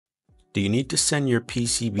Do you need to send your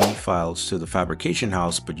PCB files to the fabrication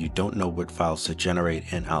house, but you don't know what files to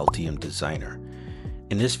generate in Altium Designer?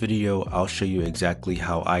 In this video, I'll show you exactly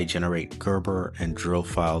how I generate Gerber and drill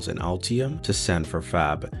files in Altium to send for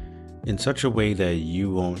fab in such a way that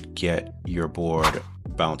you won't get your board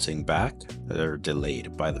bouncing back or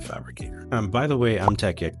delayed by the fabricator. By the way, I'm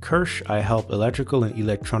Tech at Kirsch. I help electrical and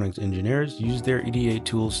electronics engineers use their EDA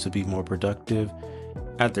tools to be more productive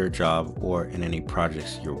at their job or in any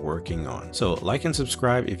projects you're working on. So like and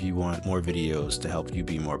subscribe if you want more videos to help you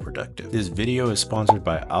be more productive. This video is sponsored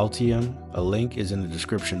by Altium. A link is in the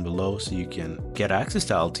description below so you can get access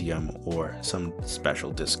to Altium or some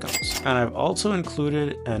special discounts. And I've also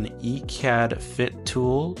included an ECAD fit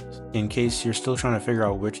tool in case you're still trying to figure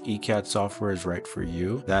out which ECAD software is right for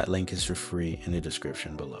you. That link is for free in the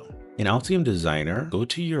description below. In Altium Designer, go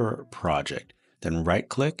to your project, then right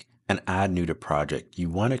click and add new to project. You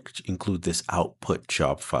want to include this output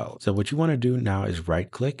job file. So what you want to do now is right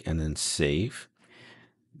click and then save.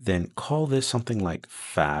 Then call this something like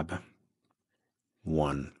fab1.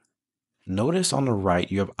 Notice on the right,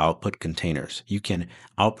 you have output containers. You can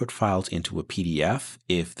output files into a PDF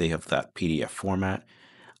if they have that PDF format,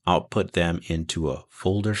 output them into a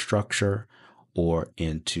folder structure or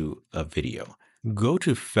into a video. Go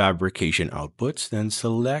to fabrication outputs, then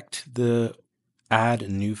select the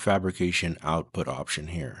add new fabrication output option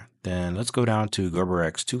here. Then let's go down to Gerber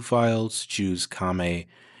X2 files, choose Kame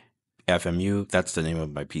FMU. That's the name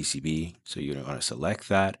of my PCB. So you want to select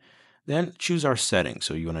that. Then choose our settings.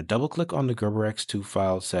 So you want to double click on the Gerber X2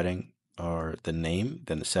 file setting or the name,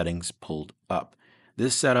 then the settings pulled up.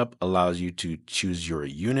 This setup allows you to choose your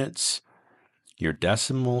units, your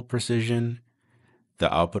decimal precision,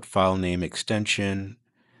 the output file name extension.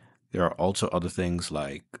 There are also other things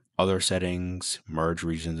like other settings, merge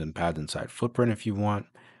regions and paths inside footprint if you want.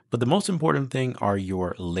 But the most important thing are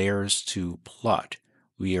your layers to plot.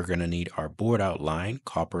 We are going to need our board outline,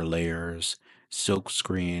 copper layers, silk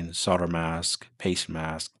screen, solder mask, paste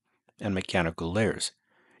mask, and mechanical layers.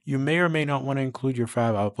 You may or may not want to include your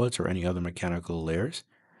fab outputs or any other mechanical layers,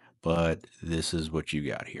 but this is what you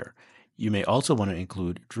got here. You may also want to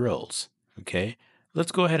include drills, okay?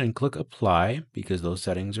 Let's go ahead and click apply because those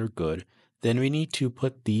settings are good. Then we need to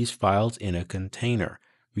put these files in a container.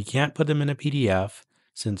 We can't put them in a PDF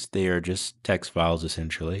since they are just text files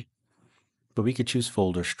essentially, but we could choose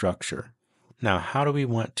folder structure. Now, how do we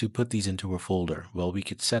want to put these into a folder? Well, we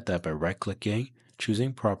could set that by right-clicking,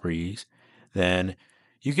 choosing properties, then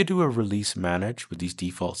you could do a release manage with these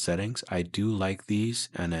default settings. I do like these,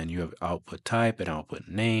 and then you have output type and output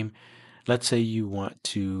name. Let's say you want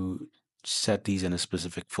to set these in a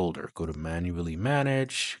specific folder. Go to manually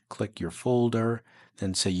manage, click your folder,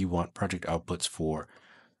 then say you want project outputs for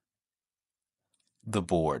the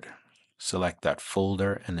board. Select that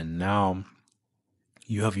folder, and then now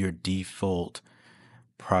you have your default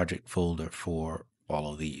project folder for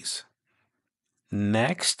all of these.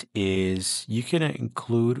 Next is you can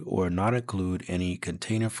include or not include any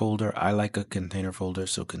container folder. I like a container folder,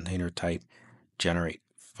 so container type generate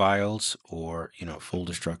files or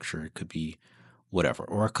folder structure. It could be whatever,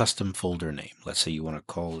 or a custom folder name. Let's say you want to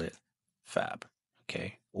call it fab,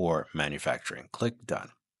 okay, or manufacturing. Click done.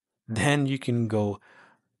 Then you can go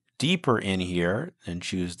deeper in here and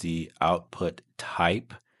choose the output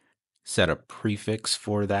type, set a prefix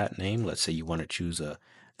for that name. Let's say you want to choose the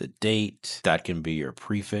date. That can be your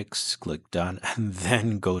prefix. Click done, and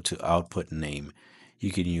then go to output name.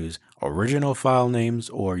 You can use original file names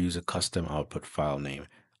or use a custom output file name.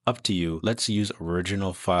 Up to you. Let's use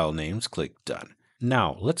original file names. Click done.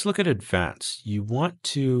 Now let's look at advanced. You want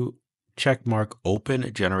to check mark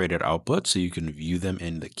open generated output so you can view them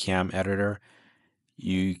in the CAM editor.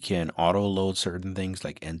 You can auto load certain things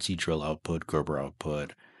like NC drill output, Gerber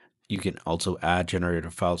output. You can also add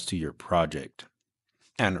generated files to your project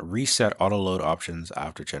and reset auto load options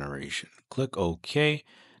after generation. Click OK.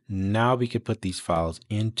 Now we can put these files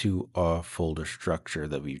into a folder structure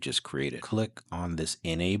that we've just created. Click on this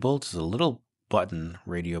enable. It's a little button,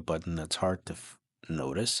 radio button that's hard to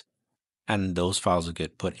notice. And those files will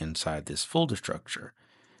get put inside this folder structure.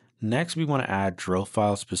 Next, we want to add drill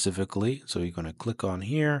files specifically. So you're going to click on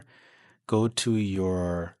here, go to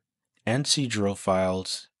your NC drill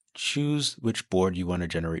files, choose which board you want to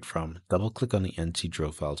generate from, double click on the NC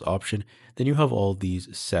drill files option. Then you have all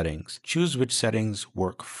these settings. Choose which settings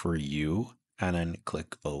work for you and then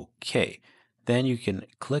click OK. Then you can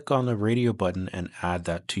click on the radio button and add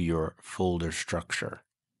that to your folder structure.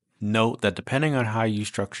 Note that depending on how you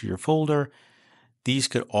structure your folder, these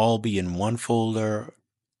could all be in one folder,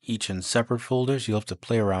 each in separate folders. You'll have to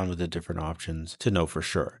play around with the different options to know for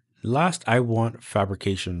sure. Last, I want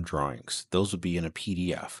fabrication drawings. Those would be in a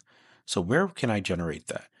PDF. So where can I generate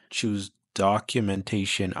that? Choose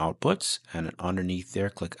documentation outputs, and underneath there,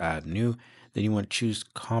 click add new. Then you want to choose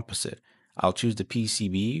composite. I'll choose the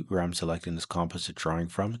PCB where I'm selecting this composite drawing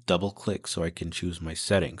from. Double click so I can choose my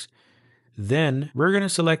settings. Then we're going to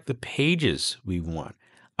select the pages we want.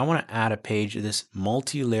 I want to add a page to this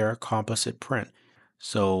multi-layer composite print.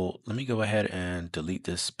 So let me go ahead and delete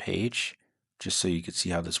this page just so you can see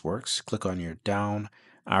how this works. Click on your down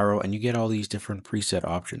arrow and you get all these different preset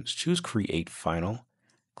options. Choose create final.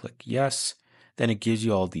 Click yes. Then it gives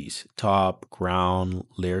you all these top, ground,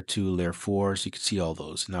 layer 2, layer 4. So you can see all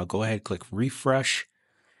those. Now go ahead, click refresh.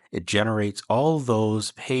 It generates all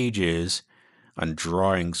those pages on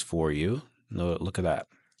drawings for you. Look at that.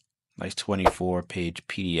 Nice 24-page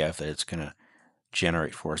PDF that it's going to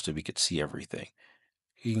generate for us so we could see everything.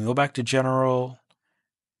 You can go back to general,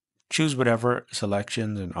 choose whatever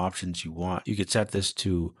selections and options you want. You could set this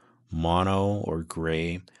to mono or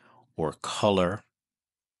gray or color.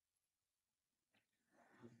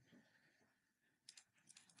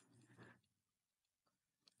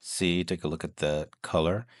 See, take a look at the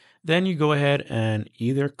color. Then you go ahead and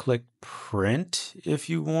either click print if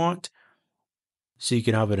you want, so you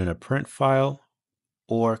can have it in a print file,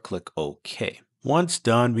 or click OK. Once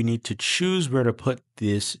done, we need to choose where to put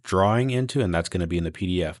this drawing into, and that's going to be in the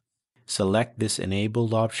PDF. Select this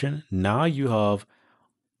enabled option. Now you have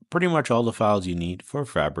pretty much all the files you need for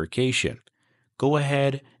fabrication. Go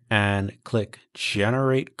ahead and click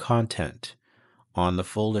Generate Content on the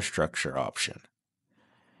folder structure option.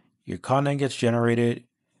 Your content gets generated.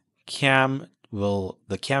 The cam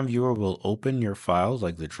viewer will open your files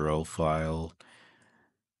like the drill file.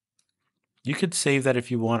 You could save that if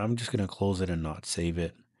you want. I'm just going to close it and not save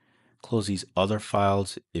it. Close these other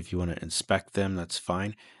files. If you want to inspect them, that's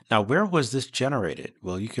fine. Now, where was this generated?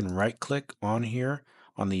 Well, you can right click on here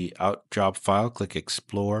on the out job file, click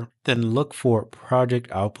explore, then look for project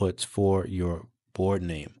outputs for your board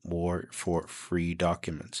name or for free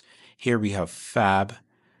documents. Here we have fab,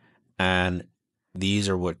 and these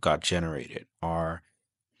are what got generated. Our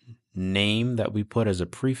name that we put as a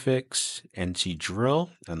prefix, NC drill,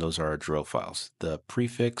 and those are our drill files. The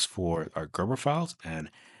prefix for our Gerber files, and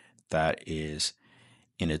that is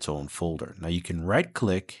in its own folder. Now you can right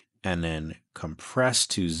click and then compress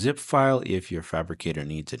to zip file if your fabricator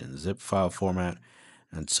needs it in zip file format,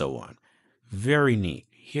 and so on. Very neat.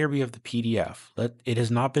 Here we have the PDF. It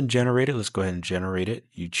has not been generated. Let's go ahead and generate it.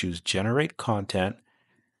 You choose generate content.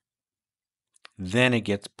 Then it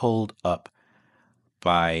gets pulled up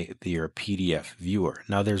by your PDF viewer.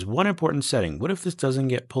 Now there's one important setting. What if this doesn't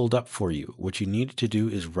get pulled up for you? What you need to do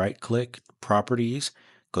is right click properties,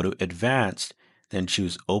 go to advanced, then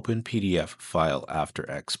choose open PDF file after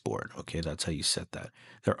export. Okay, that's how you set that.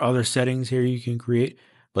 There are other settings here you can create,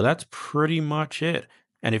 but that's pretty much it.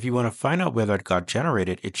 And if you want to find out whether it got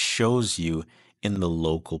generated, it shows you in the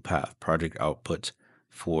local path, project outputs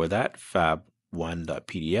for that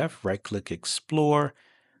fab1.pdf. Right click explore.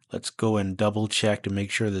 Let's go and double check to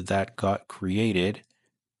make sure that that got created.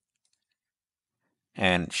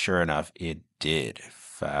 And sure enough, it did.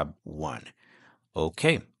 Fab1.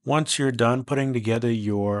 Okay, once you're done putting together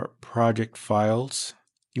your project files,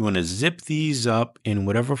 you want to zip these up in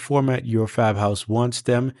whatever format your fab house wants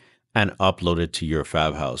them and upload it to your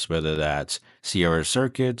fab house, whether that's Sierra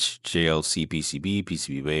Circuits, JLC PCB,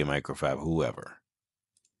 PCBWay, Microfab, whoever.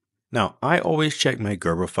 Now, I always check my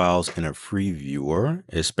Gerber files in a free viewer,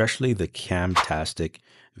 especially the Camtastic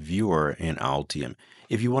viewer in Altium.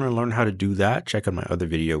 If you want to learn how to do that, check out my other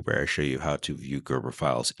video where I show you how to view Gerber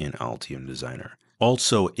files in Altium Designer.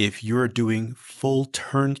 Also, if you're doing full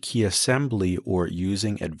turnkey assembly or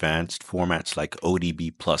using advanced formats like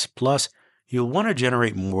ODB++, you'll want to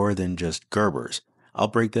generate more than just Gerbers. I'll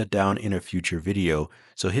break that down in a future video,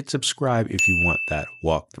 so hit subscribe if you want that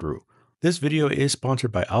walkthrough. This video is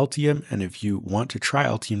sponsored by Altium, and if you want to try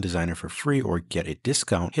Altium Designer for free or get a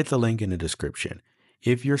discount, hit the link in the description.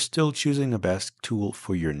 If you're still choosing the best tool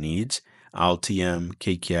for your needs, Altium,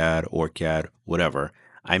 KCAD, OrCAD, whatever,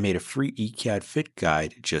 I made a free ECAD fit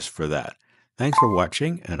guide just for that. Thanks for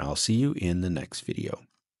watching, and I'll see you in the next video.